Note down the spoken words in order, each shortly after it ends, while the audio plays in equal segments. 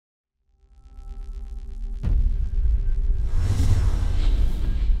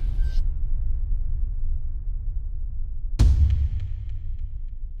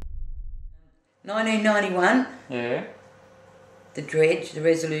1991. Yeah. The dredge, the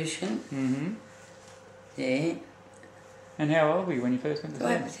Resolution. Mm-hmm. Yeah. And how old were you when you first went to Do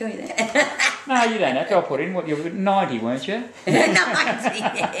I sea? have to tell you that? No, you don't have to. I'll put in what you were 90, weren't you? 90,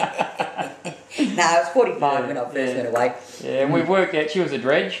 yeah. No, I was 45 when I first went away. Yeah, and we've worked out she was a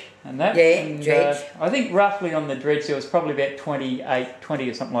dredge and that. Yeah, and, dredge. I think roughly on the dredge there was probably about 28, 20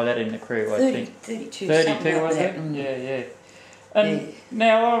 or something like that in the crew, I 30, think. 32, 32 like was that. it? Yeah. And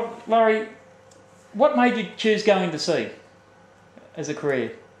now, Laurie, what made you choose going to sea as a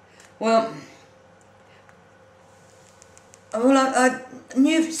career? Well, I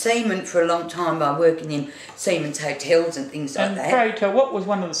knew Seaman for a long time by working in Seaman's hotels and things like And that. pray tell, what was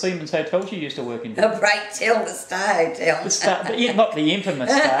one of the Seaman's hotels you used to work in? A break till the Star Hotel. The Star, not the infamous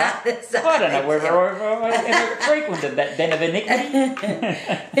Star. The Star I don't know whether Hotel. I ever frequented that den of iniquity.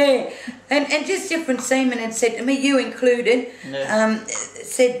 Yeah, and just different seamen had said to me, you included,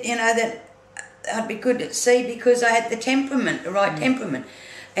 said, you know, that I'd be good at sea because I had the temperament, the right temperament.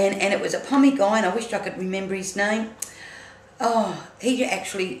 And it was a pommy guy, and I wished I could remember his name. Oh, he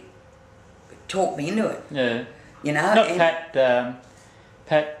actually talked me into it. Yeah. You know. Not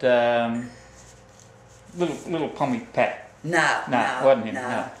Pat, little pommy Pat. No, it wasn't him.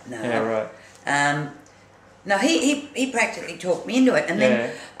 No. Yeah, right. No, he practically talked me into it. And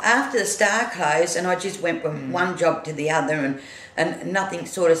then after the Star closed, and I just went from one job to the other, and nothing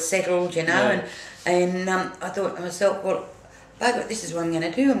sort of settled, you know. Yeah. And I thought to myself, well, bugger, this is what I'm going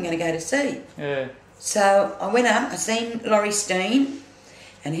to do. I'm going to go to sea. Yeah. So I went up, I seen Laurie Steen,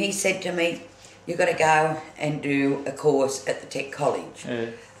 and he said to me, you've got to go and do a course at the Tech College,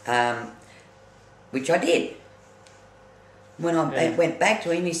 which I did. When I went back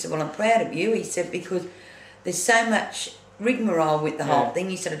to him, he said, well, I'm proud of you. He said, because there's so much rigmarole with the whole thing.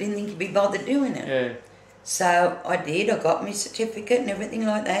 He said, I didn't think you'd be bothered doing it. Yeah. So I did. I got my certificate and everything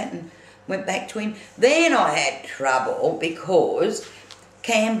like that and went back to him. Then I had trouble because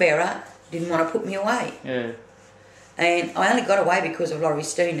Canberra didn't want to put me away. Yeah. And I only got away because of Laurie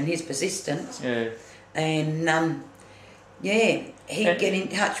Steen and his persistence. Yeah. And, he'd get in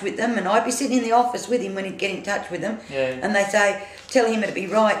touch with them, and I'd be sitting in the office with him when he'd get in touch with them. Yeah. And they say, tell him it'd be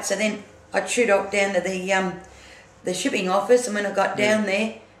right. So then I'd shoot off down to the shipping office, and when I got down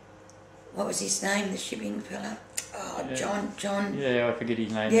there, what was his name, the shipping fella? Oh, John. Yeah, I forget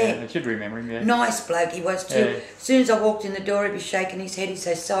his name. Yeah. I should remember him, yeah. Nice bloke he was too. Yeah. As soon as I walked in the door, he'd be shaking his head. He'd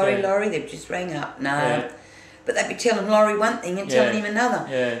say, sorry, Yeah. Laurie, they've just rang up. No. Yeah. But they'd be telling Laurie one thing and telling him another.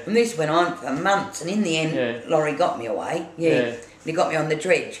 Yeah. And this went on for months, and in the end, Laurie got me away. Yeah. He got me on the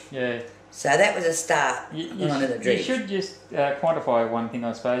dredge. Yeah. So that was a start onto the dredge. You should just quantify one thing,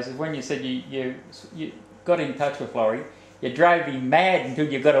 I suppose, is when you said you got in touch with Laurie, you drove him mad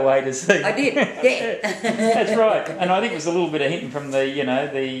until you got away to sea. I did, yeah. That's right. And I think it was a little bit of hinting from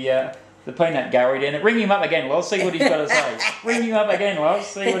the peanut gallery down there. Ring him up again, Loz, see what he's got to say. Ring him up again, Loz,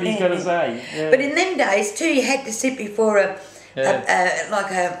 see what he's got to say. Yeah. But in them days too, you had to sit before a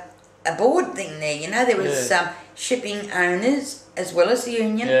board thing there, you know. There was shipping owners as well as the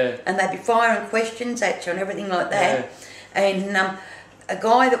union, and they'd be firing questions at you and everything like that. And a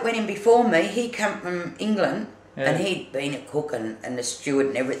guy that went in before me, he come from England, and he'd been a cook and a steward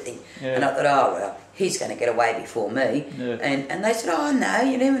and everything. And I thought, oh well, he's going to get away before me. And they said, oh no,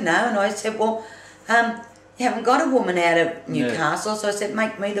 you never know. And I said, well, you haven't got a woman out of Newcastle, so I said,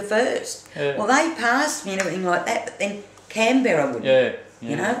 make me the first. Well, they passed me and everything like that, but then Canberra wouldn't.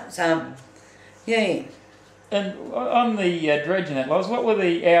 You know, so And on the dredge and that, Loz, what were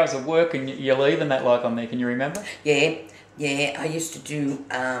the hours of work and your leave and that like on there? Can you remember? Yeah. I used to do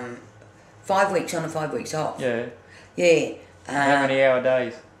 5 weeks on and 5 weeks off. Yeah. Yeah. How many hour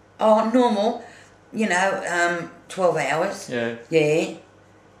days? Oh, normal. You know, 12 hours. Yeah. Yeah.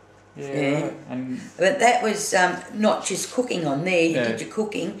 Yeah. Right. And but that was not just cooking on there. You did your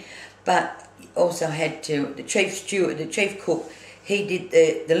cooking, but also had to, the chief steward, the chief cook, he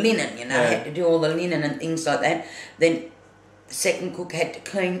did the linen, you know, had to do all the linen and things like that. Then the second cook had to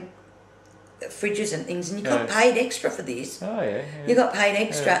clean the fridges and things, and you got paid extra for this. Oh, yeah. You got paid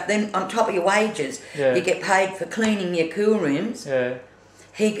extra. Then on top of your wages, you get paid for cleaning your cool rooms. Yeah.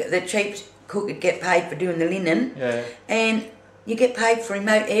 The chief cook would get paid for doing the linen. Yeah. And you get paid for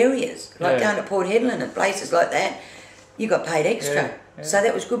remote areas, like going to Port Hedland and places like that. You got paid extra. So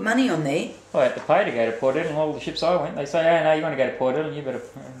that was good money on there. I had to pay to go to Port Hedland. All the ships I went, they say, oh no, you want to go to Port Hedland, you better...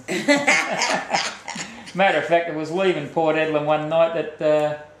 Matter of fact, I was leaving Port Hedland one night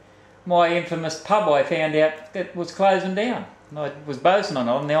that my infamous pub I found out that was closing down. And I was boasting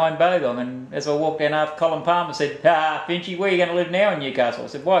on the Iron Bogong, and as I walked down after Colin Palmer said, Finchy, where are you going to live now in Newcastle? I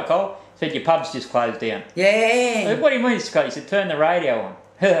said, why, Col? He said, your pub's just closed down. Yeah. I said, what do you mean it's closed? He said, turn the radio on.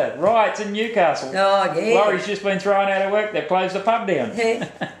 Riots in Newcastle. Oh, yeah. Laurie's just been thrown out of work. They've closed the pub down. Yeah.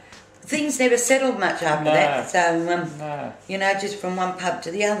 Things never settled much after that. So, you know, just from one pub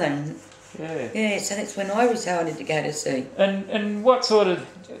to the other. And, yeah, so that's when I decided to go to sea. And what sort of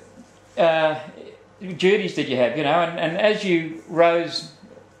duties did you have, you know? And as you rose,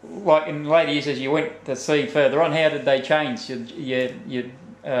 like in later years, as you went to sea further on, how did they change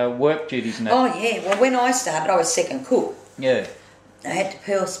your work duties and that? Oh, yeah. Well, when I started, I was second cook. Yeah. I had to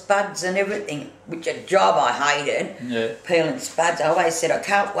peel spuds and everything, which a job I hated. Yeah. Peeling spuds. I always said, I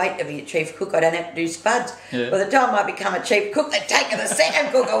can't wait to be a chief cook. I don't have to do spuds. Yeah. By the time I become a chief cook, they'd taken the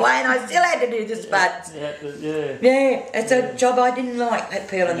second cook away and I still had to do the spuds. Yeah, it's a job I didn't like,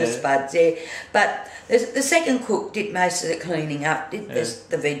 peeling the spuds, But the second cook did most of the cleaning up, did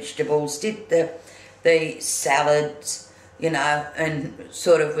the vegetables, did the salads, you know, and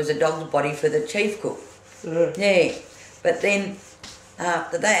sort of was a dog's body for the chief cook. Yeah. But then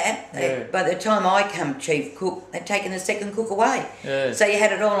after that, by the time I come chief cook, they'd taken the second cook away. Yeah. So you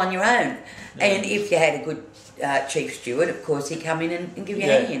had it all on your own. Yeah. And if you had a good chief steward, of course, he'd come in and give you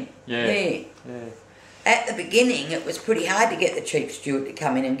a hand. Yeah. At the beginning, it was pretty hard to get the chief steward to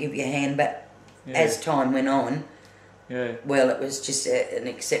come in and give you a hand, but as time went on, well, it was just an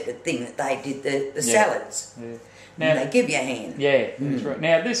accepted thing that they did the salads. Yeah. Now, they give you a hand. Yeah, that's right.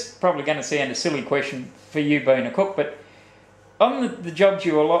 Now, this is probably going to sound a silly question for you being a cook, but on the jobs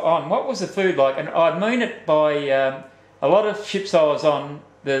you were on, what was the food like? And I mean it by a lot of ships I was on,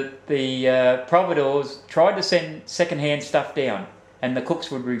 the providores tried to send second-hand stuff down, and the cooks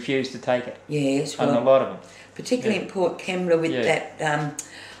would refuse to take it. Yes, well, on a lot of them. Particularly in Port Kembla with that,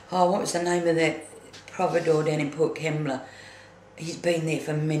 what was the name of that providore down in Port Kembla? He's been there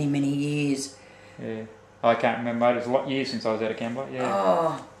for many, many years. Yeah. I can't remember, mate. It was a lot of years since I was out of Kembla. Yeah.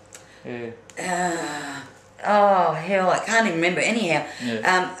 Oh. Yeah. Hell, I can't even remember. Anyhow,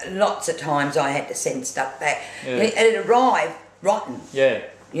 lots of times I had to send stuff back. Yeah. It'd arrive rotten. Yeah.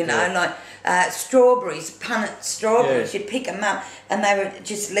 You know, like strawberries, punnet strawberries. You'd pick them up and they were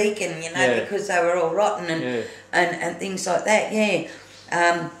just leaking, you know, because they were all rotten and things like that. Yeah.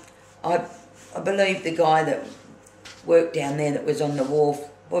 I believe the guy that worked down there that was on the wharf,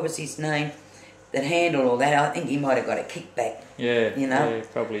 what was his name? That handled all that, I think he might have got a kickback. Yeah, you know? Yeah,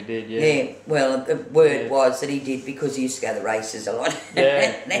 probably did, Yeah, well, the word was that he did because he used to go to the races a lot.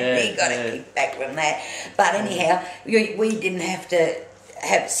 Yeah, and he got a kickback from that. But anyhow, we didn't have to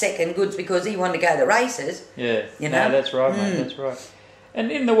have second goods because he wanted to go to the races. Yeah, you know? No, that's right, mate, that's right.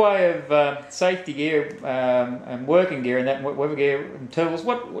 And in the way of safety gear and working gear and that, weather gear and tools,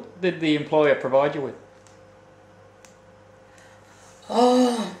 what did the employer provide you with?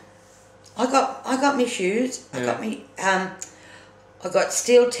 Oh... I got my shoes. I got me. I got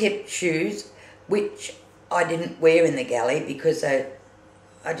steel-tipped shoes, which I didn't wear in the galley because I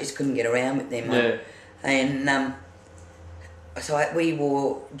just couldn't get around with them. Yeah. And so we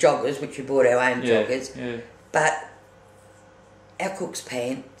wore joggers, which we bought our own joggers. Yeah. But our cook's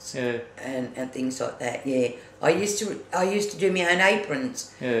pants and things like that. Yeah. I used to do my own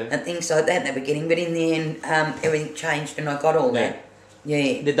aprons and things like that in the beginning, but in the end, everything changed and I got all that.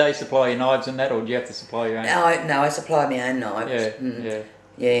 Yeah. Did they supply your knives and that, or did you have to supply your own? No, I supplied my own knives.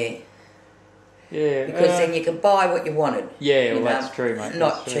 Yeah. Because then you could buy what you wanted. Yeah, well, that's true, mate.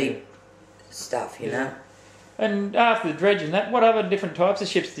 Not cheap stuff, you know. And after the dredge and that, what other different types of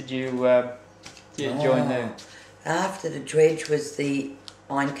ships did you join there? After the dredge was the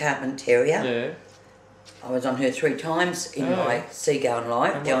Iron Carpentaria. Yeah. I was on her 3 times in my seagoing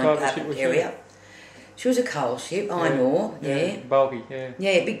life, the Iron Carpentaria. She was a coal ship, iron ore, Bulky,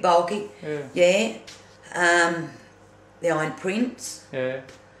 Yeah, big bulky, The Iron Prince. Yeah.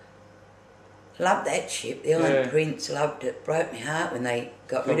 Loved that ship, the Iron Prince, loved it. Broke my heart when they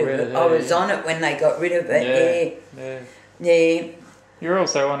got rid of it. I was on it when they got rid of it, Yeah. You're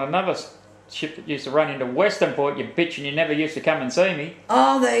also on another ship that used to run into Western Port, you bitch, and you never used to come and see me.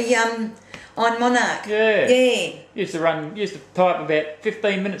 Oh, the Iron Monarch. Yeah. Used to tie up about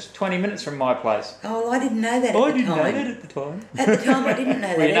 15 minutes, 20 minutes from my place. Oh, I didn't know that at the time. I didn't know that at the time. At the time, I didn't know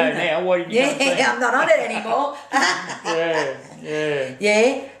that. Well, you know now. Why didn't you know that? I'm not on it anymore.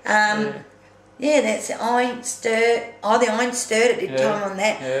 That's the Iron Stir. Oh, the Iron Stir. I did time on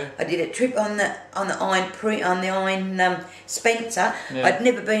that. Yeah. I did a trip on the Iron Spencer. Yeah. I'd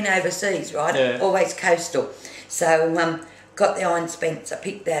never been overseas, right? Yeah. Always coastal. So got the Iron Spencer,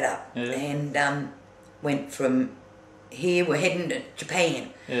 picked that up, and went from here. We're heading to Japan.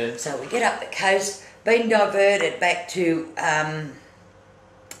 Yeah. So we get up the coast, been diverted back to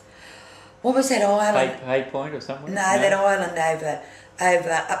what was that island? Hay Point or something? No, that island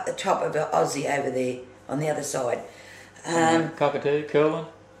over up the top of Aussie over there on the other side. Cockatoo, Curlin?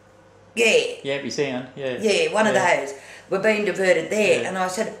 Yeah. Yappy Sound, yeah. Yeah, one of those. We're being diverted there. Yeah. And I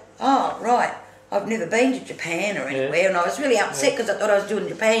said, oh, right. I've never been to Japan or anywhere, and I was really upset because I thought I was doing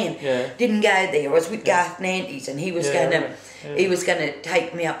Japan. Yeah. Didn't go there. I was with Garth Nantes, and he was going to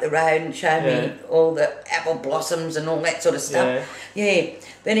take me up the road and show me all the apple blossoms and all that sort of stuff. Yeah.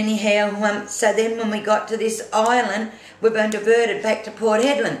 But anyhow, so then when we got to this island, we've been diverted back to Port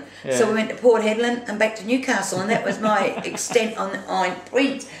Hedland. Yeah. So we went to Port Hedland and back to Newcastle, and that was my extent on the Iron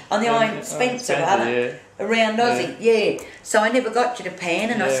Prince, on the Iron Spencer, around Aussie. Yeah. So I never got to Japan,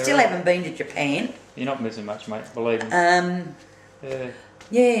 and I still haven't been to Japan. You're not missing much, mate, believe me.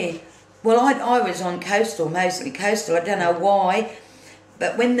 Yeah. Well, I was on coastal, mostly coastal. I don't know why,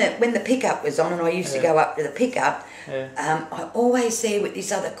 but when the pickup was on, and I used to go up to the pickup, I always there with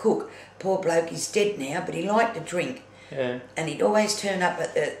this other cook. Poor bloke, he's dead now, but he liked to drink. Yeah. And he'd always turn up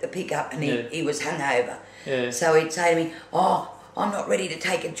at the pickup, and he was hungover. Yeah. So he'd say to me, oh, I'm not ready to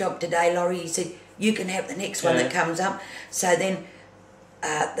take a job today, Laurie. He said, you can have the next one that comes up. So then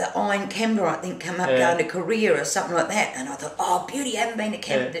the Iron Canberra, I think, come up going to Korea or something like that. And I thought, oh, beauty, I haven't been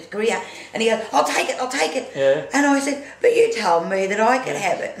to Korea. And he goes, I'll take it. Yeah. And I said, but you told me that I could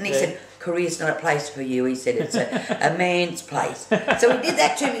have it. And he said, Korea's not a place for you. He said, it's a man's place. So he did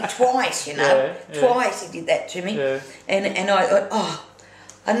that to me twice, you know. Twice he did that to me. Yeah. And I thought, oh,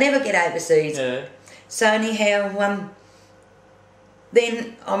 I'll never get overseas. Yeah. So anyhow,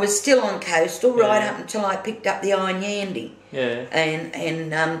 then I was still on coastal right up until I picked up the Iron Yandy. Yeah.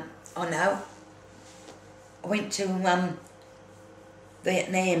 And I went to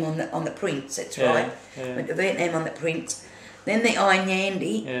Vietnam on the Prince, that's right. Yeah. Went to Vietnam on the Prince. Then the Iron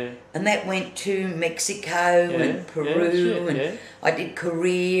Yandy, and that went to Mexico and Peru, and I did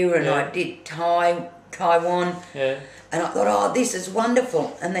Korea, and I did Taiwan, and I thought, oh, this is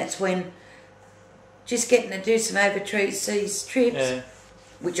wonderful. And that's when just getting to do some overseas trips,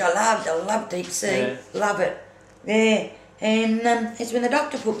 which I loved deep sea, love it, and it's when the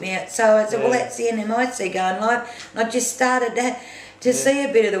doctor put me out. So I said, well, that's the end of my seagoing life, and I just started to see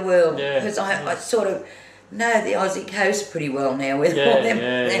a bit of the world, because I sort of know the Aussie coast pretty well now with all them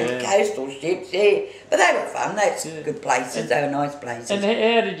coastal ships, but they were fun. That's good places. They were nice places. And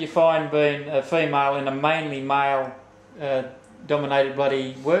how did you find being a female in a mainly male dominated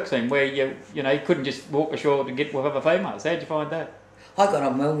bloody work scene where you couldn't just walk ashore to get with other females? How'd you find that? I got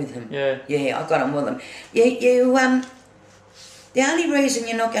on well with them. Yeah, I got on well with them. You the only reason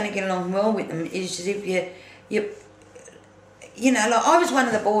you're not going to get along well with them is if you know, like I was one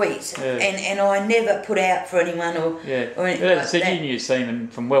of the boys, and I never put out for anyone or anything like so that. You knew Seaman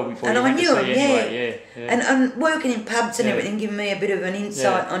from well before and you I went knew to sea him, anyway. And working in pubs and everything giving me a bit of an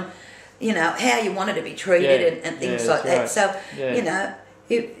insight on, you know, how you wanted to be treated and things like that. Right. So, you know,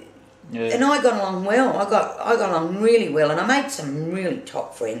 and I got along well. I got along really well, and I made some really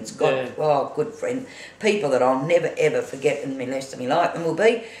top friends. Good friends, people that I'll never ever forget in the rest of my life, and will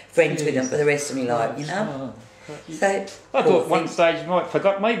be friends with them for the rest of my life. You know. So I thought one stage you might have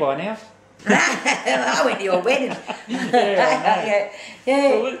forgot me by now. I went to your wedding.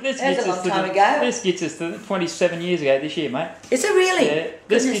 Well, that's a long time ago. This gets us to 27 years ago this year, mate. Is it really? Yeah.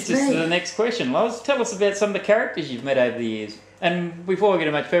 This gets us to the next question, Loz. Tell us about some of the characters you've met over the years. And before we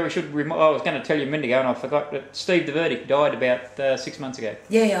get much further, I was going to tell you a minute ago, and I forgot that Steve the Verdict died about 6 months ago.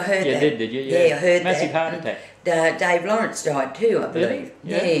 Yeah, I heard that. Did you? Yeah, I heard Massive that. Massive heart attack. Dave Lawrence died too, I believe.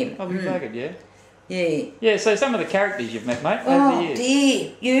 Yeah. I'll be buggered, Yeah. Yeah, so some of the characters you've met, mate, over the years. Oh,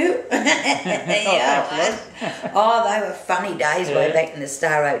 dear. You? They were funny days way back in the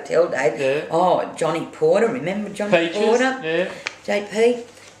Star Hotel days. Yeah. Oh, Johnny Porter. Remember Johnny Peaches, Porter? Yeah. JP.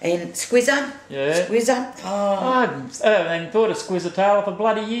 And Squizzer. Yeah. Squizzer. And thought of Squizzer Taylor for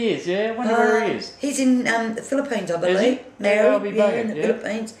bloody years, I wonder where he is. He's in the Philippines, I believe. I'll be in the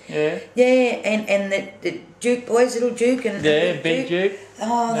Philippines. Yeah. Yeah, and the Duke boys, little Duke and Big Duke.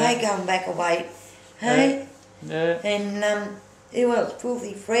 Oh, they going back a way. Hey? Yeah. And who else?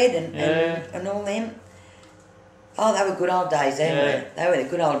 Filthy Fred and all them. Oh, they were good old days, they were the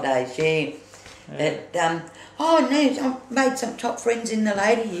good old days, I made some top friends in the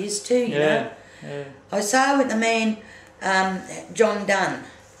later years too, you know. Yeah. I saw with the man, John Dunn,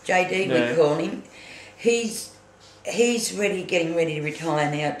 JD we call him. He's getting ready to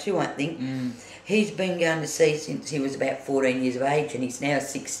retire now too, I think. Mm. He's been going to sea since he was about 14 years of age, and he's now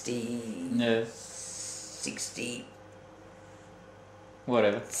 60... 60...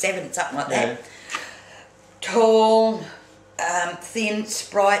 Whatever. 7, something like that. Tall... thin,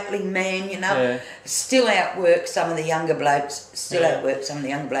 sprightly man, you know. Yeah. Still outworks some of the younger blokes.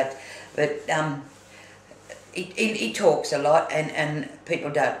 But he talks a lot, and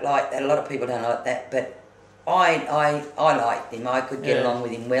people don't like that. A lot of people don't like that, but I liked him. I could get along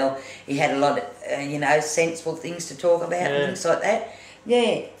with him well. He had a lot of, sensible things to talk about and things like that.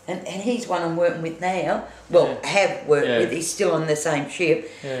 Yeah, and he's one I'm working with now. Well, have worked with. He's still on the same ship,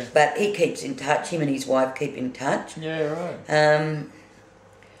 but he keeps in touch. Him and his wife keep in touch. Yeah, right.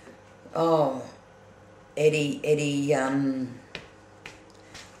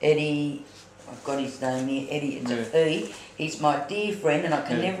 Eddie, I've got his name here, Eddie, it's a P. He's my dear friend, and I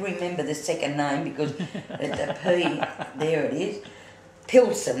can never remember the second name because it's a P. There it is.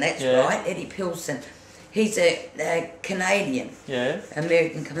 Pilson, that's right, Eddie Pilson. He's a Canadian,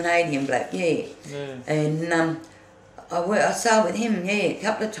 American Canadian bloke, and I sailed with him, a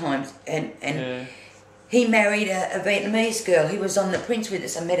couple of times, and he married a Vietnamese girl. He was on the Prince with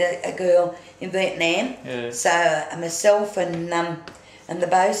us. I met a girl in Vietnam, so myself and the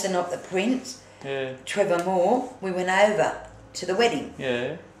bosun of the Prince, Trevor Moore, we went over to the wedding.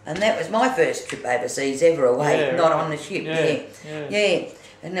 Yeah. And that was my first trip overseas ever away, not on the ship. Yeah.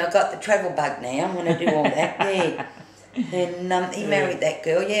 And I got the travel bug now. I'm going to do all that. And he married that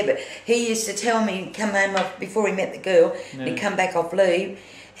girl. But he used to tell me, he'd come home before he met the girl, and he'd come back off leave.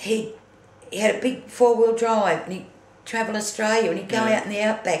 He had a big 4-wheel drive, and he'd travel Australia, and he'd go out in the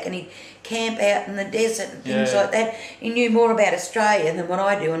outback, and he'd camp out in the desert and things like that. He knew more about Australia than what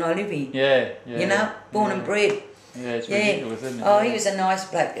I do, and I live here. Born and bred. Yeah, it's ridiculous, isn't it? Oh, he was a nice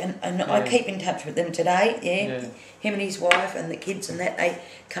bloke, and I keep in touch with them today. Him and his wife and the kids and that, they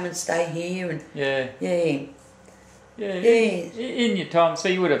come and stay here, and In your time, so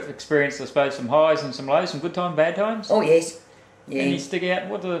you would have experienced, I suppose, some highs and some lows, some good times, bad times. Oh yes. Any stick out?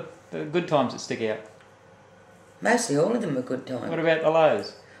 What are the good times that stick out? Mostly all of them are good times. What about the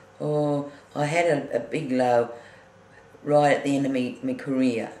lows? Oh, I had a big low right at the end of my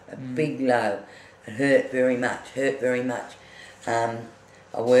career. A big low. It hurt very much. I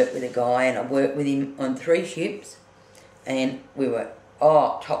worked with a guy, and I worked with him on 3 ships, and we were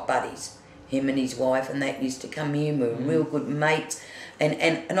top buddies. Him and his wife, and that used to come here. We were real good mates,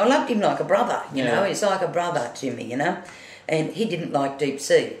 and I loved him like a brother. You know, he's like a brother to me. And he didn't like deep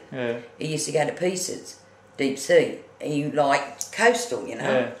sea. He used to go to pieces, deep sea. He liked coastal.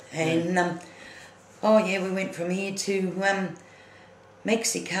 And we went from here to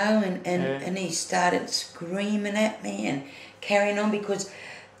Mexico, and he started screaming at me and carrying on because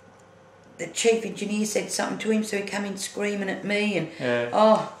the chief engineer said something to him, so he come in screaming at me, and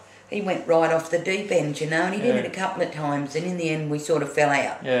he went right off the deep end, and he did it a couple of times, and in the end we sort of fell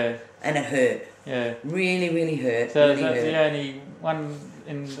out, and it hurt. Really, really hurt. So really that's hurt. the only one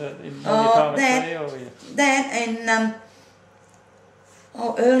in your time at sea, or that and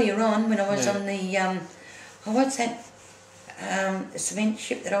earlier on when I was on the what's that cement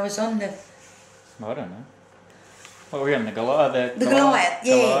ship that I was on, the I don't know. What were we on, the Goliath? The Goliath,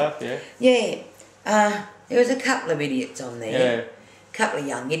 yeah. There was a couple of idiots on there. Couple of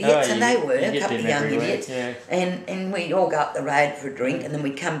young idiots, and they were a couple of young idiots, and we'd all go up the road for a drink, and then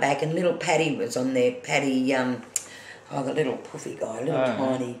we'd come back, and little Paddy was on there. Paddy, the little puffy guy,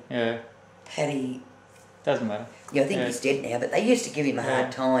 tiny. Paddy. Doesn't matter. Yeah, I think he's dead now, but they used to give him a hard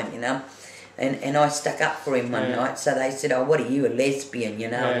time, And I stuck up for him one night, so they said, "Oh, what are you, a lesbian?"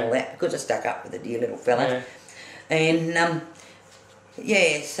 And all that, because I stuck up for the dear little fella. And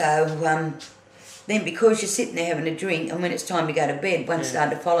so then because you're sitting there having a drink, and when it's time to go to bed, one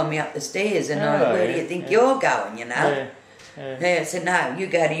started to follow me up the stairs, and where do you think you're going, I said, "No, you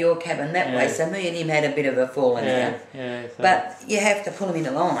go to your cabin that way." So me and him had a bit of a falling out. But you have to pull him in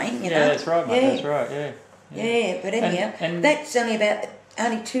a line, Yeah, that's right, mate, that's right, but anyhow, and that's only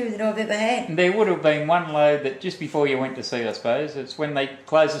 2 that I've ever had. There would have been one load that just before you went to sea, I suppose. It's when they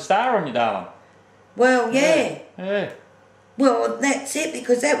closed the Star on you, darling. Well, Well, that's it,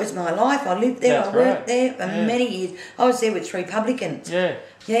 because that was my life. I lived there, I worked there for many years. I was there with 3 publicans.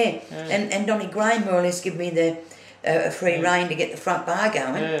 And Donnie Graham more or less gave me the free rein to get the front bar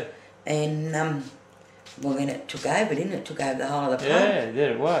going. And, well, then it took over, didn't it? It took over the whole of the pub. Yeah, did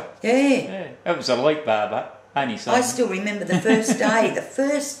it, what? It was a leak bar, but only so. I still remember the first day,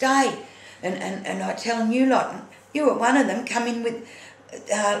 and I telling you lot, you were one of them, come in with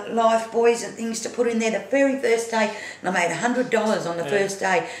life buoys and things to put in there the very first day, and I made $100 on the first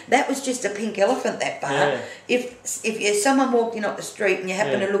day. That was just a pink elephant, that bar. If someone walked in off the street and you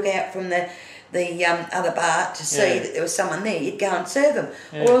happened to look out from the other bar to see that there was someone there, you'd go and serve them.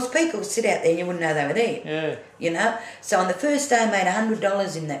 Or else people would sit out there and you wouldn't know they were there. So on the first day I made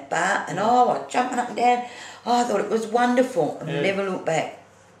 $100 in that bar, and I was jumping up and down. I thought it was wonderful, and never looked back.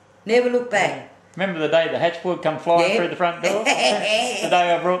 Never looked back. Remember the day the hatchboard come flying through the front door? The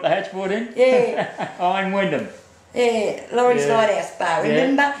day I brought the hatchboard in? Yeah. I'm Wyndham. Yeah, Laurie's Lighthouse Bar.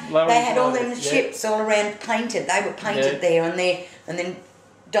 Remember? Laurie's they had all them Lighthouse, ships all around painted. They were painted there and there. And then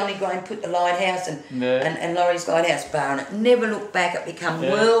Donny Graham put the lighthouse and Laurie's Lighthouse Bar, and it never looked back. It became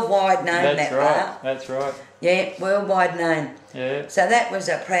worldwide known, that bar. That's right. Yeah, worldwide known. Yeah. So that was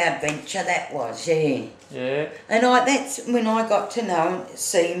a proud venture, that was, yeah. Yeah. And that's when I got to know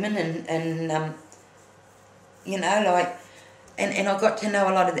Seaman and you know, like, and I got to know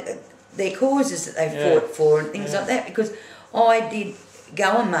a lot of their causes that they fought for and things like that, because I did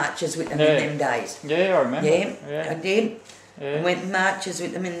go on marches with them in them days. Yeah, I remember. Yeah, I did. Yeah. I went marches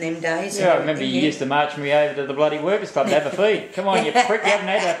with them in them days. Yeah, I remember you used to march me over to the bloody workers club to have a feed. Come on, you prick, you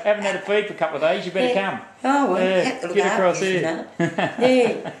haven't had a feed for a couple of days, you better come. Oh, well, you have to look get across here.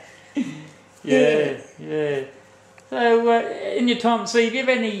 Yeah. So, in your time, see, have you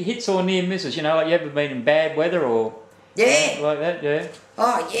ever any hits or near misses, you know, like you ever been in bad weather or like that, yeah?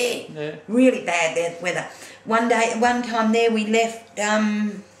 Oh, yeah. Really bad weather. One time there we left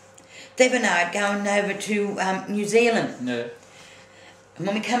Thevenard going over to New Zealand. Yeah. And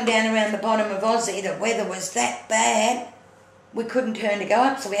when we come down around the bottom of Aussie, the weather was that bad, we couldn't turn to go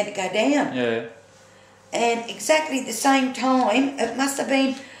up, so we had to go down. Yeah. And exactly the same time, it must have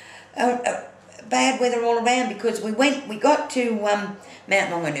been bad weather all around, because we got to Mount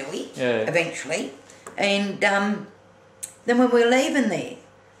Maunganui eventually, and then when we were leaving there,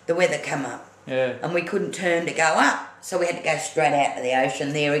 the weather come up. Yeah. And we couldn't turn to go up, so we had to go straight out to the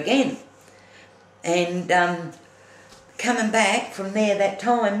ocean there again. And coming back from there that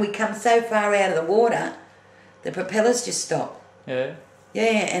time, we come so far out of the water, the propellers just stopped. Yeah. Yeah,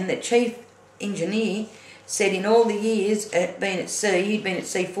 and the chief engineer said in all the years being at sea, he'd been at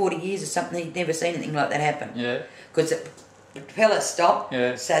sea 40 years or something, he'd never seen anything like that happen. Yeah. Because the propeller stopped,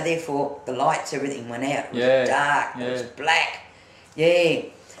 so therefore the lights, everything went out. It was dark, it was black. Yeah.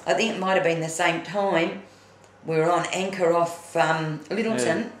 I think it might have been the same time we were on anchor off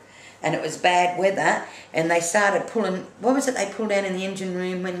Littleton, and it was bad weather, and they started pulling, what was it they pulled down in the engine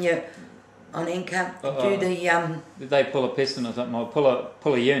room when you're on anchor? Do the... Did they pull a piston or something, or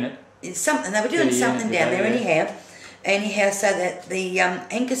pull a unit? Something, they were doing something down there anyhow, so that the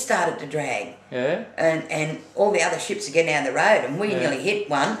anchor started to drag. Yeah. And all the other ships are getting down the road, and we nearly hit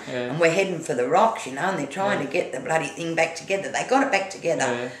one, and we're heading for the rocks, you know, and they're trying to get the bloody thing back together. They got it back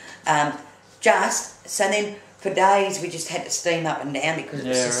together. So then for days we just had to steam up and down because it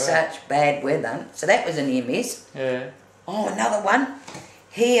was just such bad weather. So that was a near miss. Yeah. Oh, another one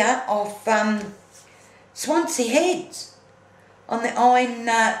here off Swansea Heads on the Iron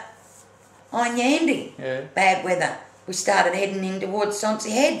Yandy. Yeah. Bad weather. We started heading in towards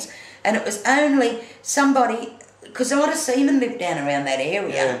Swansea Heads, and it was only somebody, because a lot of seamen live down around that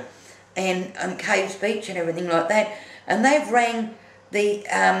area, and on Caves Beach and everything like that, and they've rang the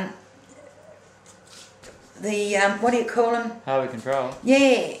what do you call them? Highway Control.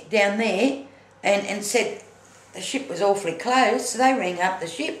 Yeah, down there, and said the ship was awfully close, so they rang up the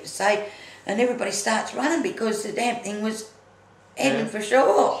ship to say, and everybody starts running because the damn thing was heading for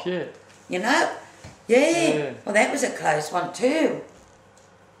shore. Shit. You know? Yeah. Well, that was a close one too.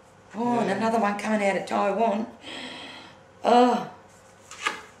 Oh, and another one coming out of Taiwan. Oh,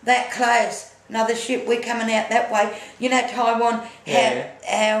 that close. Another ship, we're coming out that way. You know Taiwan, how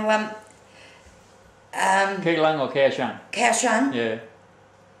Keelang or Kaohsiung? Kaohsiung. Yeah.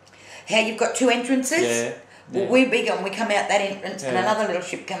 How you've got two entrances? Yeah. Well, we're big and we come out that entrance, and another little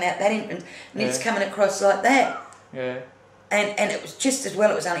ship come out that entrance, and it's coming across like that. Yeah. And it was just as well,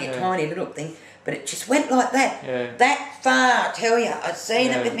 it was only a tiny little thing, but it just went like that. Yeah. That far, I tell you. I'd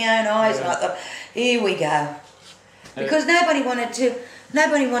seen it with my own eyes, and I thought, here we go. Because nobody wanted to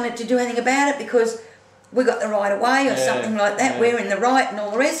do anything about it, because we got the right of way or something like that. We're in the right and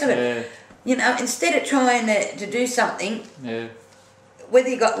all the rest of it. You know, instead of trying to do something, whether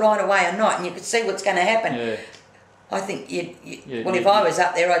you got right of way or not, and you could see what's going to happen, I think if I was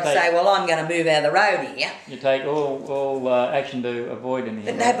up there, I'd say, well, I'm going to move out of the road here. You take all action to avoid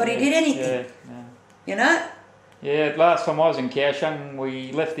anything. But nobody did anything. You know? Yeah, last time I was in Kaohsiung,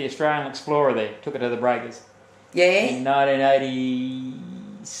 we left the Australian Explorer there, took it to the breakers. Yeah? In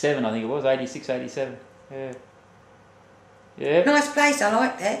 1987, I think it was, 86, 87. Yeah. Yeah. Nice place, I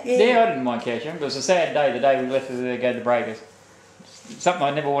like that. Yeah, I didn't mind Kaohsiung. It was a sad day, the day we left it there to go to the breakers. Something I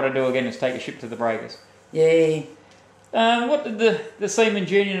never want to do again is take a ship to the breakers. Yeah. What did the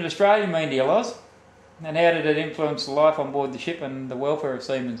Seamen's Union of Australia mean to you, Loz? And how did it influence the life on board the ship and the welfare of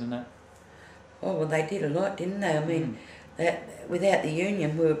seamen and that? Oh, well, they did a lot, didn't they? I mean, that without the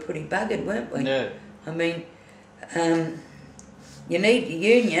union, we were pretty buggered, weren't we? Yeah. I mean, you need the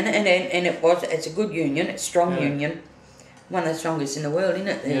union, and it's a good union, it's a strong union. One of the strongest in the world, isn't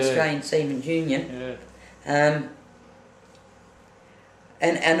it? The Australian Seamen's Union. Yeah.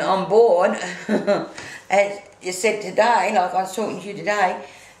 and on board, as you said today, like I was talking to you today,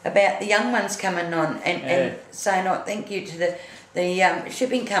 about the young ones coming on and saying, thank you to the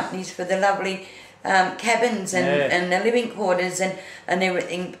shipping companies for the lovely cabins and the living quarters and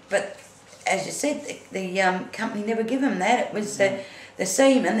everything. But as you said, the company never give them that. It was the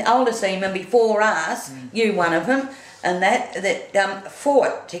seaman, the older seaman before us, you one of them, and that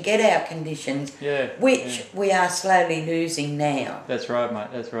fought to get our conditions, which we are slowly losing now. That's right, mate.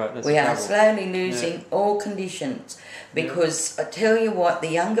 That's right. That's we are slowly losing all conditions because I tell you what, the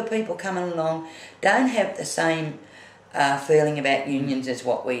younger people coming along don't have the same feeling about unions as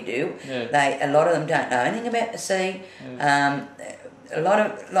what we do. A lot of them don't know anything about the sea. A lot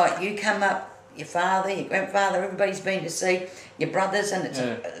of, like, you come up, your father, your grandfather, everybody's been to sea, your brothers and it's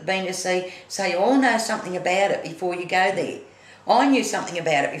been to sea, so you all know something about it before you go there. I knew something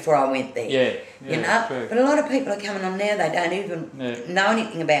about it before I went there. You know, true. But a lot of people are coming on now, they don't even know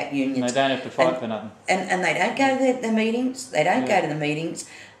anything about unions. They don't have to fight for nothing. And they don't go to the meetings, they don't go to the meetings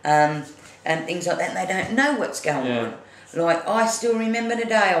and things like that, and they don't know what's going on. Like, I still remember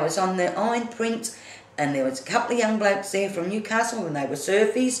today, I was on the Iron Prince and there was a couple of young blokes there from Newcastle and they were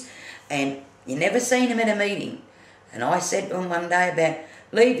surfies and you never seen them at a meeting. And I said to them one day about,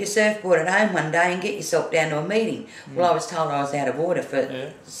 leave your surfboard at home one day and get yourself down to a meeting. Well, I was told I was out of order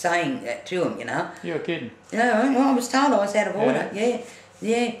for saying that to them, you know. You're kidding. No, I was told I was out of order, yeah.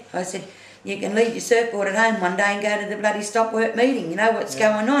 I said, you can leave your surfboard at home one day and go to the bloody stop work meeting, you know what's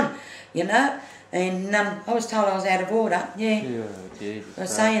going on, you know. And I was told I was out of order, I was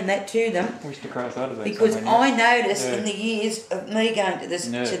saying that to them. Wish to Christ I'd have been because I noticed in the years of me going to this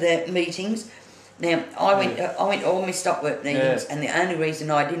to the meetings. Now I went to all my stop work meetings, and the only reason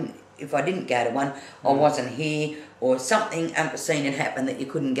if I didn't go to one, I wasn't here or something unforeseen had happened that you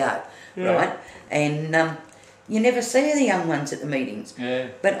couldn't go, right? And you never see the young ones at the meetings.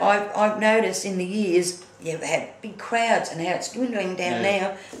 But I've noticed in the years you've had big crowds and how it's dwindling down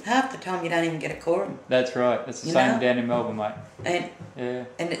now. Half the time you don't even get a quorum. That's right. It's the same down in Melbourne, mate. And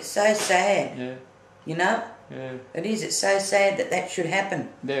it's so sad. You know? It is. It's so sad that should happen.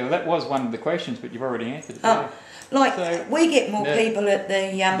 Yeah, well, that was one of the questions, but you've already answered it. Like, so, we get more people at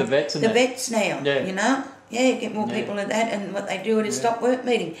the vets now, you know? Get more people at that, and what they do at a stop work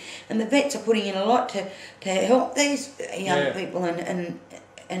meeting. And the vets are putting in a lot to help these young people and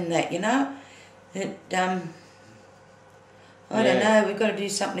that, you know? I don't know, we've got to do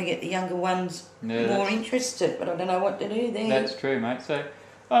something to get the younger ones more interested, but I don't know what to do there. That's true, mate. So,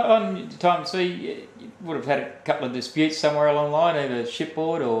 on time C, you would have had a couple of disputes somewhere along the line, either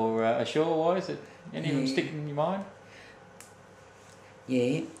shipboard or ashore-wise. Any of them stick in your mind?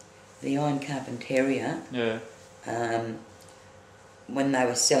 Yeah, the Iron Carpentaria. When they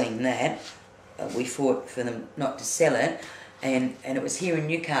were selling that, we fought for them not to sell it, and it was here in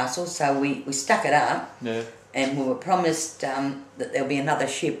Newcastle, so we stuck it up, and we were promised that there'll be another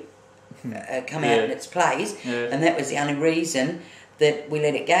ship come out in its place, and that was the only reason that we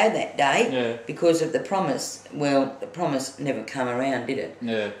let it go that day, because of the promise. Well, the promise never come around, did it?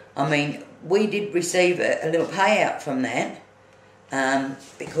 I mean, we did receive a little payout from that,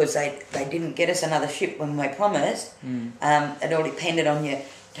 because they didn't get us another ship when they promised. It all depended on your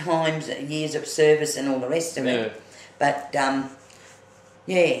times, years of service and all the rest of it. But, got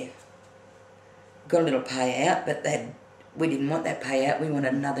a little payout, but we didn't want that payout, we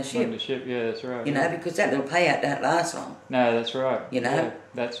wanted another ship. Another ship, that's right. You know, because that little payout don't last long. No, that's right. You know?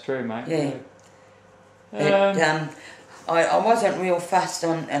 That's true, mate. But, I wasn't real fussed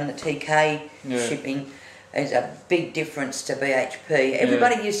on the TK shipping. There's a big difference to BHP.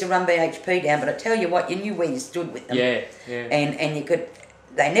 Everybody used to run BHP down, but I tell you what, you knew where you stood with them. And you could...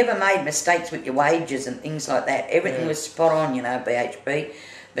 They never made mistakes with your wages and things like that. Everything was spot on, you know, BHP.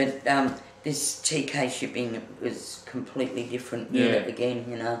 But this TK shipping was completely different unit again,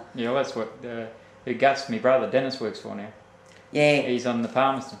 you know. Yeah, well, that's what Gus, my brother, Dennis, works for now. Yeah. He's on the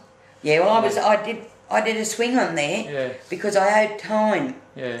Palmerston. Yeah, well, I did a swing on there because I owed time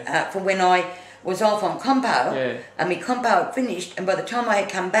for when I was off on compo, and my compo had finished, and by the time I had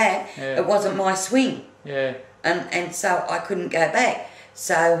come back, it wasn't my swing. And so I couldn't go back.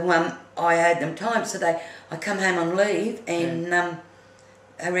 So I owed them time, so I come home on leave, and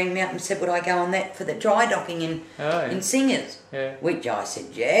they rang me up and said, would I go on that for the dry docking in Singers? Which I said,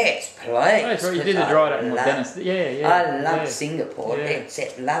 yes, please. Oh, that's right, you did the dry docking with Dennis. I love Singapore,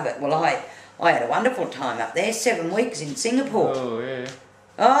 except love it. Well, I had a wonderful time up there, 7 weeks in Singapore.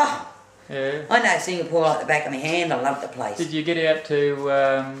 I know Singapore like the back of my hand, I love the place. Did you get out to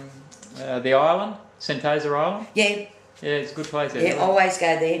the island, Sentosa Island? Yeah. Yeah, it's a good place. Yeah, always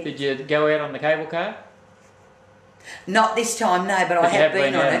go there. Did you go out on the cable car? Not this time, no, but I have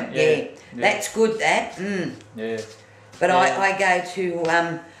been on it. Yeah. That's good. That. Yeah. But I go to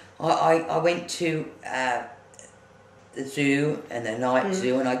I went to the zoo and the night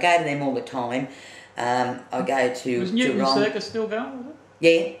zoo, and I go to them all the time. I go to Was Newton Geelong. Circus still going? Was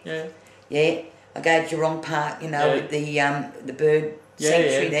it? Yeah. Yeah. I go to Geelong Park, with the bird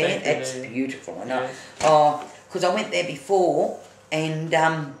sanctuary there. That's beautiful. I know. Because I went there before, and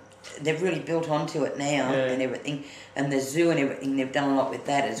they've really built onto it now and everything, and the zoo and everything. They've done a lot with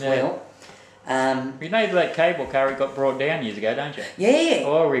that as well. You know that cable car it got brought down years ago, don't you? Yeah.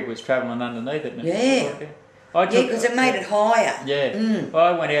 Laurie was travelling underneath it. And because it made it higher. Yeah.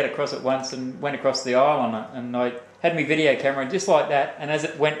 I went out across it once and went across the aisle on it, and I had my video camera just like that, and as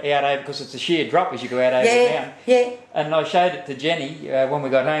it went out over, because it's a sheer drop as you go out over the mountain. Yeah. And I showed it to Jenny when we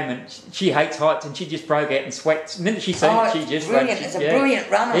got home, and she hates heights, and she just broke out in sweat. The minute she seen it, she just brilliant. ran. It's a brilliant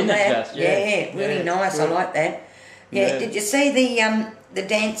run on that. Really nice. Good. I like that. Yeah. Did you see the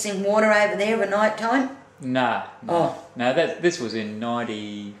dancing water over there at night time? No. This was in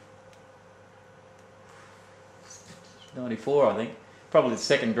 94, I think. Probably the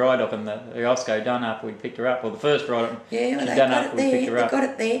second dry dock, and the Osco done after we picked her up, or the first dry dock. Yeah, well, she done after we picked her up. They got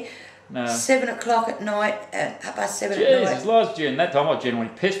it there. No. 7 o'clock at night, 7:30 at night. Jesus, last during that time I was generally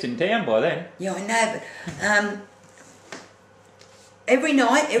pissed in town by then. Yeah, I know, but every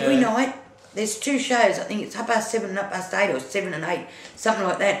night, there's 2 shows. I think it's 7:30 and 8:30, or 7 and 8, something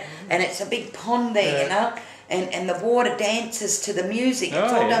like that. And it's a big pond there, and the water dances to the music.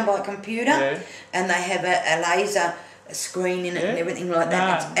 It's all done by a computer, and they have a laser screen in it and everything like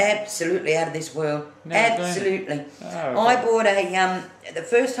that. It's absolutely out of this world. Absolutely. I bought the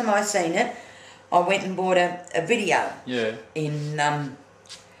first time I seen it, I went and bought a video in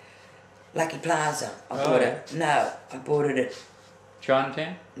Lucky Plaza. I bought it at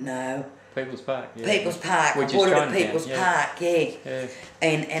Chinatown? No. People's Park. Yeah. People's Park. Which I bought is it at People's Park, yeah.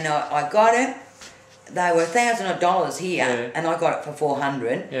 And I got it. They were $1,000 here, and I got it for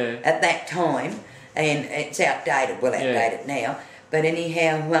 400 at that time. And it's outdated, outdated now. But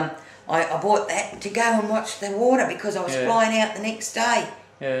anyhow, I bought that to go and watch the water because I was flying out the next day.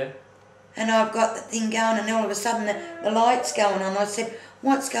 Yeah. And I've got the thing going, and all of a sudden the light's going on. I said,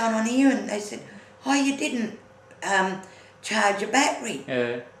 "What's going on here?" And they said, "Oh, you didn't charge your battery."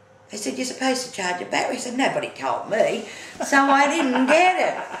 Yeah. They said, "You're supposed to charge your battery." I said, "Nobody told me." So I didn't get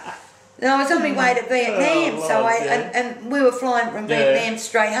it. And I was on my way to Vietnam, and we were flying from Vietnam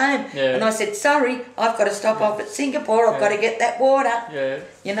straight home. Yeah. And I said, "Sorry, I've got to stop off at Singapore. I've got to get that water." Yeah.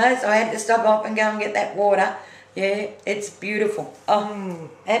 So I had to stop off and go and get that water. Yeah, it's beautiful. Oh,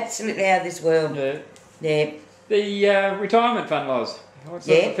 absolutely out of this world. Yeah. Yeah. The retirement fund, Loz. What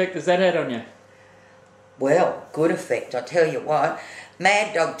sort of effect has that had on you? Well, good effect. I tell you what.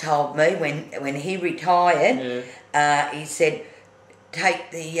 Mad Dog told me when he retired, he said,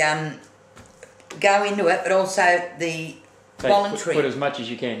 take the go into it, but also the voluntary. Put as much as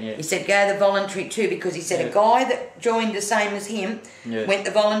you can, He said go the voluntary too, because he said a guy that joined the same as him went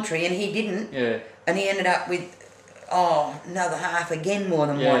the voluntary and he didn't, and he ended up with another half again more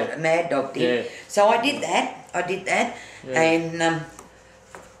than what Mad Dog did. So I did that, and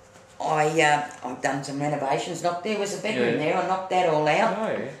I've done some renovations. There was a bedroom there. I knocked that all out.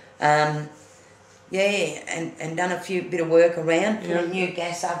 And done a bit of work around, put a new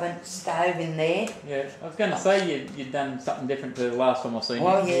gas oven, stove in there. Yeah, I was going to say you'd done something different to the last time I seen you.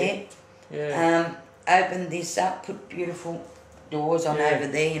 Oh yeah. Opened this up, put beautiful doors on over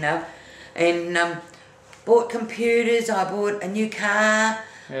there, and bought computers. I bought a new car.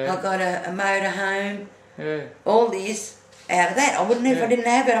 I got a motorhome. Yeah. All this out of that. I wouldn't if I didn't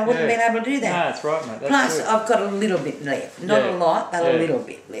have it. I wouldn't have been able to do that. No, that's right, mate. That's Plus, good. I've got a little bit left. Not a lot, but a little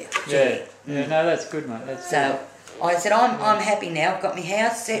bit left. Yeah. Yeah, no, that's good, mate. That's good. I said, I'm happy now. I've got my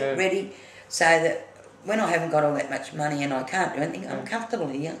house set, ready, so that when I haven't got all that much money and I can't do anything, I'm comfortable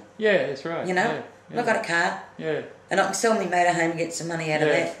here. Yeah, that's right. I've got a car. Yeah. And I can sell my motorhome and get some money out of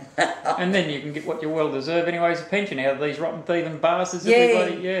that. And then you can get what you well deserve anyway as a pension out of these rotten thieving bastards,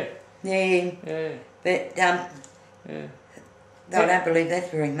 everybody. Yeah. But, I don't believe that's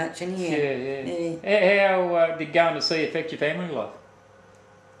very much in here. How did going to sea affect your family life?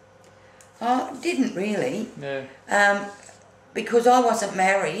 Oh, it didn't really. Yeah. Because I wasn't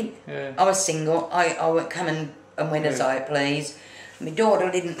married. Yeah. I was single. I would come and went as I pleased. My daughter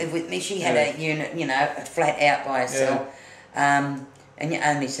didn't live with me. She had a unit, a flat out by herself. Yeah. And you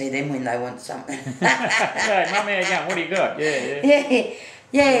only see them when they want something. Hey, Mummy, again, what do you got?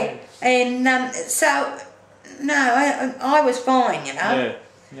 Yeah. And so, no, I was fine, Yeah.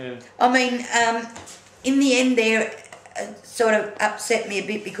 I mean, in the end there, sort of upset me a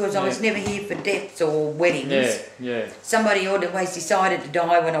bit because I was never here for deaths or weddings. Somebody always decided to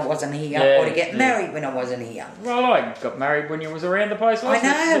die when I wasn't here, or to get married when I wasn't here. Well, I got married when you was around the place. I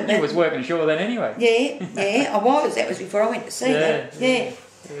know. You was working ashore then anyway. I was. That was before I went to sea.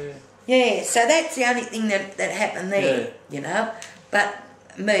 So that's the only thing that happened there, you know. But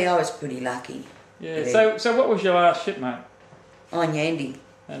me, I was pretty lucky. So what was your last ship, mate? On Yandy.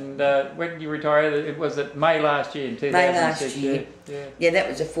 And when did you retire? It was May last year in 2006. May last year. Yeah, that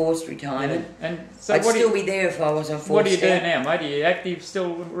was a forced retirement. And so I'd still be there if I wasn't forced. What do you do now, mate? Are you active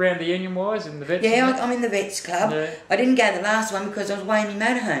still around the union wise in the vets? Yeah, I'm in the vets club. I didn't go the last one because I was away in my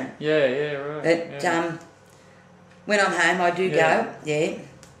motorhome. Right. But when I'm home, I do go.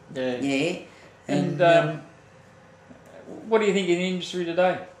 And what do you think of the industry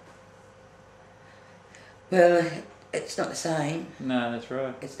today? Well, it's not the same. No, that's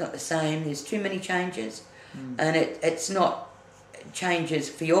right. It's not the same. There's too many changes, and it's not changes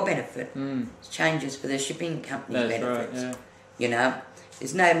for your benefit. It's changes for the shipping company's benefits. Right, you know,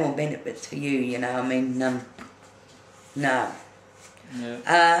 there's no more benefits for you. You know, I mean, no.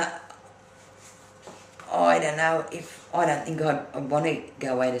 I don't know if I don't think I'd want to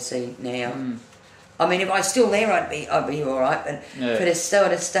go away to sea now. I mean, if I was still there, I'd be all right. But for to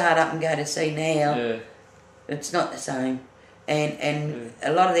sort of start up and go to sea now, it's not the same. And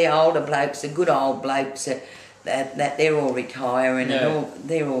a lot of the older blokes, the good old blokes, that they're all retiring and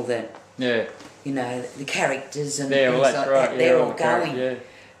they're all the you know, the characters and things like that. They're all going.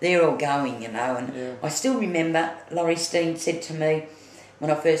 They're all going, you know. And I still remember Laurie Steen said to me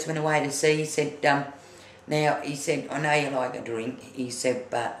when I first went away to sea, he said, now, he said, I know you like a drink. He said,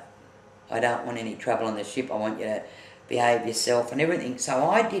 but I don't want any trouble on the ship. I want you to behave yourself and everything. So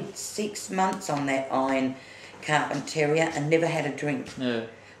I did 6 months on that iron Carpentaria and never had a drink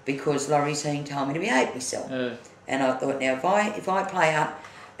because Laurie Steen told me to behave myself. And I thought, now, if I play up,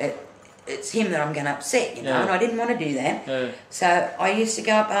 it's him that I'm going to upset, you know, and I didn't want to do that. So I used to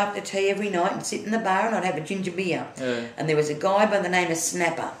go up after tea every night and sit in the bar and I'd have a ginger beer. And there was a guy by the name of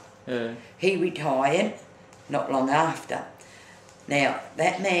Snapper. He retired not long after. Now,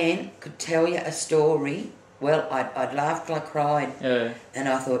 that man could tell you a story. Well, I'd laugh till I cried. And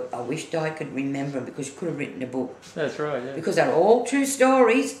I thought, I wished I could remember him because you could have written a book. That's right, Because they're all true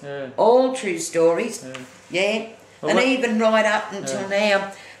stories. All true stories. Well, and even right up until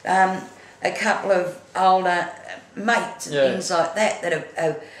now, a couple of older mates and things like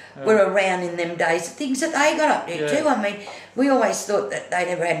that were around in them days, the things that they got up to too. I mean, we always thought that they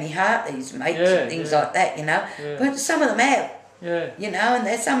never had any heart, these mates and things like that, you know. But some of them have, you know,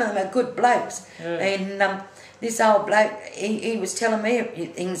 and some of them are good blokes. And this old bloke, he was telling me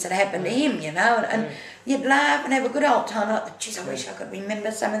things that happened to him, you know, and you'd laugh and have a good old time. Like, geez, I wish I could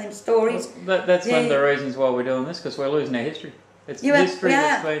remember some of them stories. Well, that's one of the reasons why we're doing this, because we're losing our history. It's history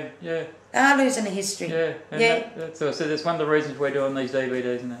that's been, are losing the history. So that's one of the reasons we're doing these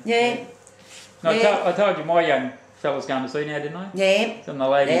DVDs and that. I told you my young fella's going to sea now, didn't I? He's on the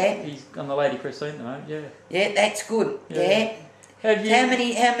lady. He's on the Lady Christine at the moment. That's good. Have you, how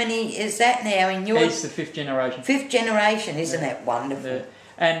many is that now in yours? He's the 5th generation. 5th generation, isn't that wonderful?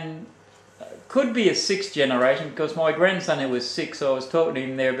 And could be a 6th generation because my grandson who was 6, I was talking to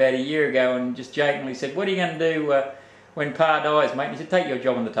him there about a year ago and just jokingly said, "What are you going to do when Pa dies, mate?" And he said, "Take your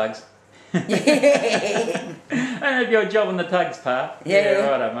job on the tugs." I have your job on the tugs, Pa.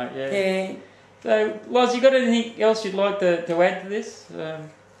 Righto, mate. So, Loz, you got anything else you'd like to add to this?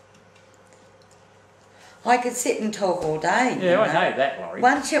 I could sit and talk all day. I know that, Laurie.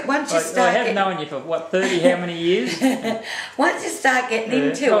 Once you start, I have known you for what 30 how many years? Once you start getting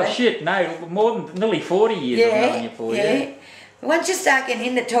into it. Oh shit, no, more than nearly 40 years I've known you for. Once you start getting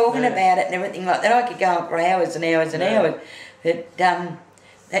into talking about it and everything like that, I could go on for hours and hours and hours. But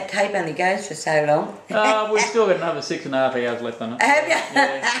that tape only goes for so long. We've still got another 6.5 hours left on it. Have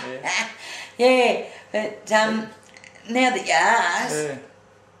you? But now that you ask.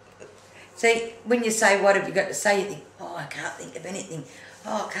 See, when you say, what have you got to say, you think, oh, I can't think of anything.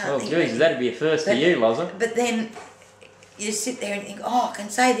 Oh, I can't think of anything. That'd be a first for you, Loza. But then you sit there and think, oh, I can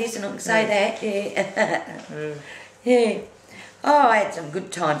say this and I can say that. Oh, I had some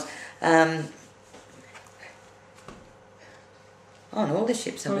good times. On all the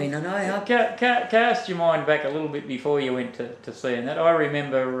ships I've been on. Cast your mind back a little bit before you went to sea and that. I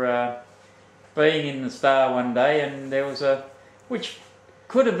remember being in the Star one day and there was which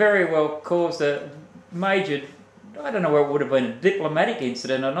could have very well caused a major, I don't know whether it would have been a diplomatic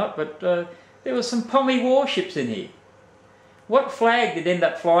incident or not, but there were some Pommy warships in here. What flag did end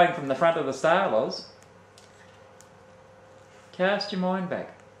up flying from the front of the Star, Loz? Cast your mind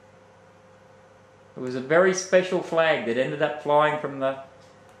back. It was a very special flag that ended up flying from the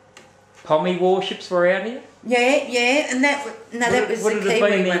Pommy warships were out here. Yeah, and that was the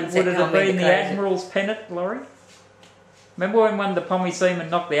Kiwi ones. Would it have been the Admiral's pennant, Laurie? Remember when one of the Pommy seamen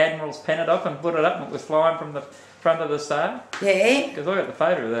knocked the Admiral's pennant off and put it up and it was flying from the front of the Star? Yeah. Because I got the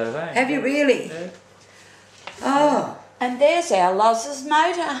photo of that today. Have you really? Yeah. Oh. And there's our Loz's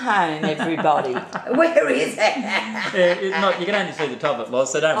motorhome, everybody. Where is that? You can only see the top of it,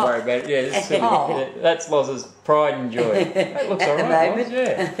 Loz, so don't worry about it. That's Loz's pride and joy. It looks all right, Loz,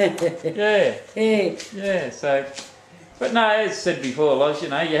 yeah. So, but no, as I said before, Loz, you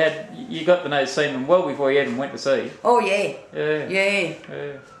know, you got to know Seaman well before you even went to sea. Oh yeah.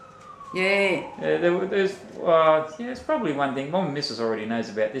 Yeah. There's probably one thing. My missus already knows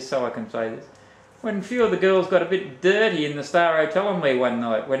about this, so I can say this. When a few of the girls got a bit dirty in the Star Hotel on me one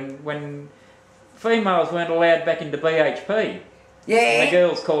night, when females weren't allowed back into BHP. Yeah. And the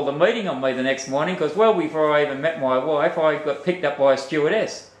girls called a meeting on me the next morning because well before I even met my wife, I got picked up by a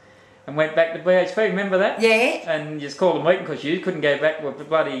stewardess and went back to BHP. Remember that? Yeah. And just called a meeting because you couldn't go back with the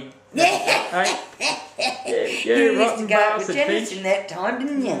bloody... Yeah. You used to go with Janice in that time,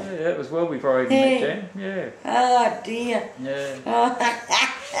 didn't you? Yeah, that was well before I even met Jen. Yeah. Oh dear. Yeah.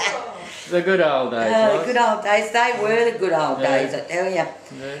 The good old days. The good old days. They were the good old days, I tell you.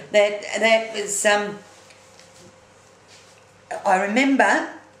 Yeah. That was I remember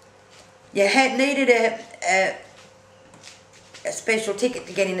you needed a special ticket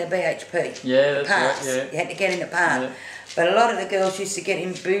to get into BHP. Yeah, that's pass. right. Yeah. You had to get in a pass. Yeah. But a lot of the girls used to get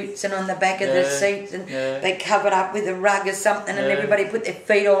in boots and on the back of the seats and they covered up with a rug or something and everybody put their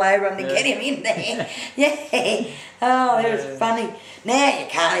feet all over them to get him in there. Oh, it was funny. Now you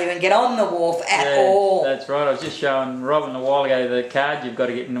can't even get on the wharf at all. That's right. I was just showing Robin a while ago the card you've got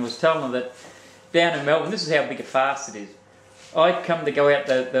to get and I was telling her that down in Melbourne, this is how big a fast it is. I'd come to go out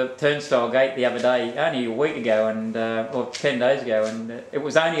the turnstile gate the other day, only a week ago, or 10 days ago, and it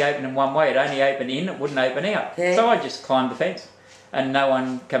was only open in one way. It only opened in, it wouldn't open out. Yeah. So I just climbed the fence, and no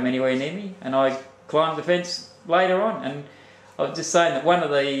one come anywhere near me, and I climbed the fence later on. And I was just saying that one of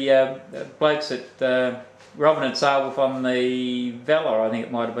the blokes that Robin had sailed with on the Valor, I think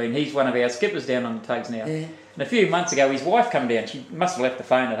it might have been, he's one of our skippers down on the tugs now. Yeah. And a few months ago, his wife come down. She must have left the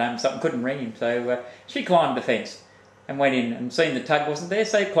phone at home, something couldn't ring him, so she climbed the fence. And went in and seen the tug wasn't there,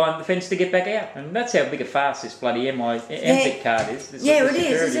 so climbed the fence to get back out. And that's how big a fast this bloody MZ card is. This it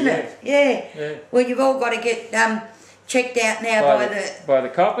is, isn't it? Yeah. Well, you've all got to get checked out now by the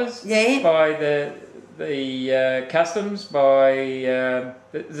coppers. Yeah. By the customs. By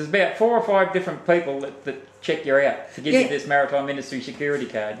there's about 4 or 5 different people that check you out to give you this maritime industry security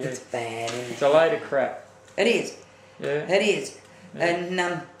card. Yeah. It's bad. Isn't it? It's a load of crap. It is. Yeah. It is. Yeah.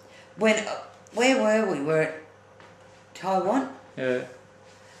 And where were we? We're at Taiwan. Yeah.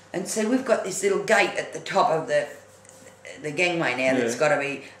 And so we've got this little gate at the top of the gangway now that's got to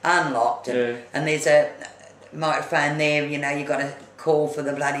be unlocked, and there's a microphone there. You know, you got to call for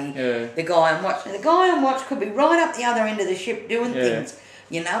the bloody the guy on watch. And the guy on watch could be right up the other end of the ship doing things,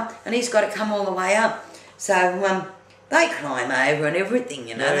 you know, and he's got to come all the way up. So they climb over and everything,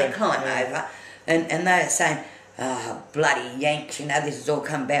 you know, they climb over, and they're saying, oh, bloody Yanks, you know, this has all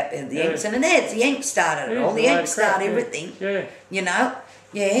come about with the Yanks. And it's the Yanks started it all. The Yanks started everything. Yeah. You know?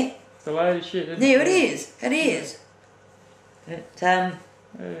 Yeah. It's a load of shit, isn't it? Yeah, it is. It is. But, okay,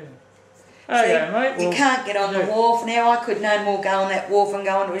 mate. Well, you can't get on the wharf now. I could no more go on that wharf and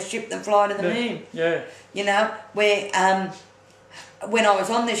go onto a ship than fly to the moon. Yeah. You know, where when I was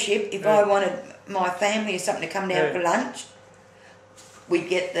on the ship, if I wanted my family or something to come down for lunch, we'd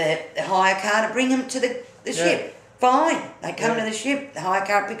get the hire car to bring them to the ship. Fine. They come to the ship, the hire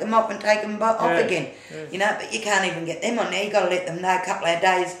car pick them up and take them off again. Yeah. You know, but you can't even get them on there. You've got to let them know a couple of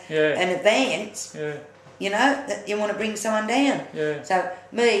days in advance, you know, that you want to bring someone down. Yeah. So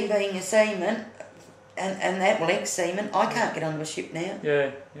me being a seaman and that, well, ex-seaman, I can't get on the ship now. Yeah.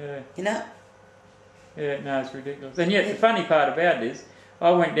 You know? Yeah, no, it's ridiculous. And yet the funny part about it is,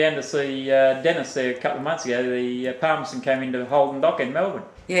 I went down to see Dennis there a couple of months ago. The Palmerston came into Holden Dock in Melbourne.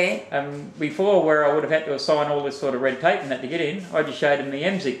 Yeah. Before, where I would have had to assign all this sort of red tape and that to get in, I just showed him the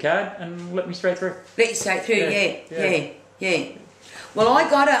MZ card and let me straight through. Let you straight through, yeah. Well, I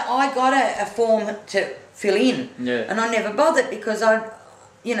got a form to fill in, and I never bothered because by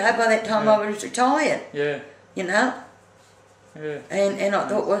that time I was retired. Yeah. You know. Yeah. And I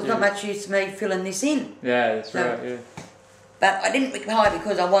thought, well, it's not much use to me filling this in. Yeah, that's right. Yeah. But I didn't retire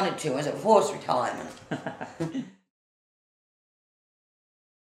because I wanted to, as a forced retirement.